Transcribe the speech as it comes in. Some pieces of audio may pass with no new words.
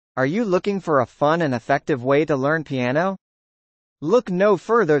Are you looking for a fun and effective way to learn piano? Look no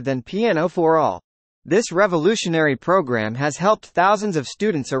further than Pianoforall. This revolutionary program has helped thousands of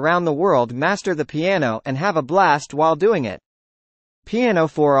students around the world master the piano and have a blast while doing it.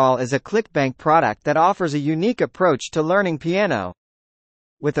 Pianoforall is a Clickbank product that offers a unique approach to learning piano.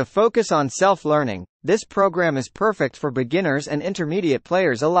 With a focus on self-learning, this program is perfect for beginners and intermediate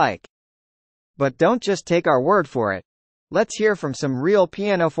players alike. But don't just take our word for it. Let's hear from some real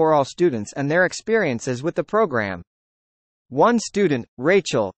Pianoforall students and their experiences with the program. One student,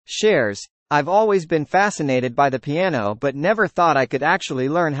 Rachel, shares, "I've always been fascinated by the piano but never thought I could actually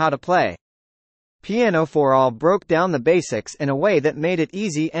learn how to play. Pianoforall broke down the basics in a way that made it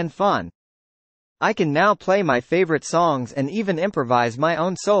easy and fun. I can now play my favorite songs and even improvise my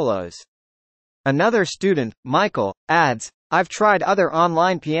own solos." Another student, Michael, adds, "I've tried other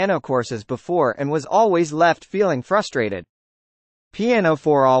online piano courses before and was always left feeling frustrated.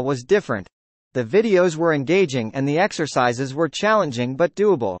 Pianoforall was different. The videos were engaging and the exercises were challenging but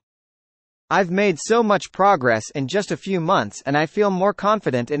doable. I've made so much progress in just a few months and I feel more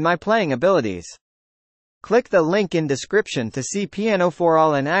confident in my playing abilities." Click the link in description to see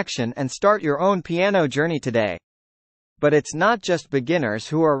Pianoforall in action and start your own piano journey today. But it's not just beginners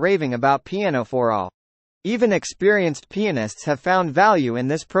who are raving about Pianoforall. Even experienced pianists have found value in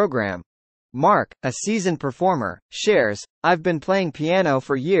this program. Mark, a seasoned performer, shares, "I've been playing piano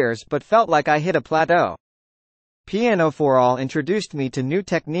for years but felt like I hit a plateau. Pianoforall introduced me to new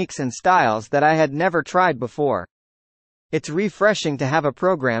techniques and styles that I had never tried before. It's refreshing to have a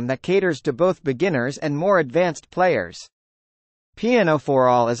program that caters to both beginners and more advanced players."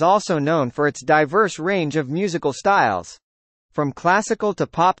 Pianoforall is also known for its diverse range of musical styles. From classical to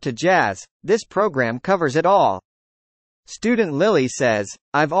pop to jazz, this program covers it all. Student Lily says,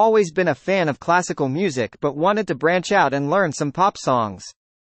 "I've always been a fan of classical music but wanted to branch out and learn some pop songs.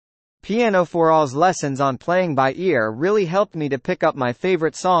 Pianoforall's lessons on playing by ear really helped me to pick up my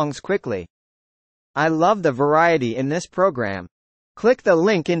favorite songs quickly. I love the variety in this program." Click the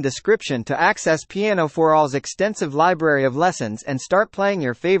link in description to access Pianoforall's extensive library of lessons and start playing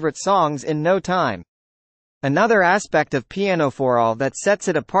your favorite songs in no time. Another aspect of Pianoforall that sets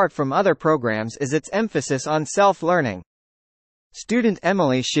it apart from other programs is its emphasis on self-learning. Student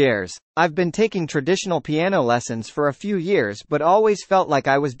Emily shares, "I've been taking traditional piano lessons for a few years but always felt like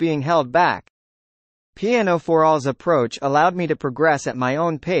I was being held back. Pianoforall's approach allowed me to progress at my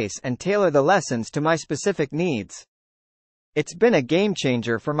own pace and tailor the lessons to my specific needs. It's been a game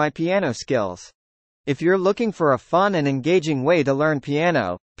changer for my piano skills." If you're looking for a fun and engaging way to learn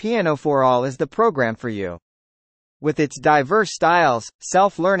piano, Pianoforall is the program for you. With its diverse styles,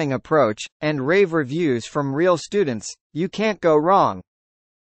 self-learning approach, and rave reviews from real students, you can't go wrong.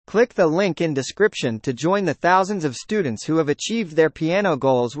 Click the link in description to join the thousands of students who have achieved their piano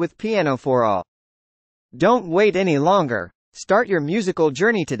goals with Pianoforall. Don't wait any longer. Start your musical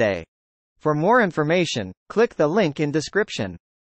journey today. For more information, click the link in description.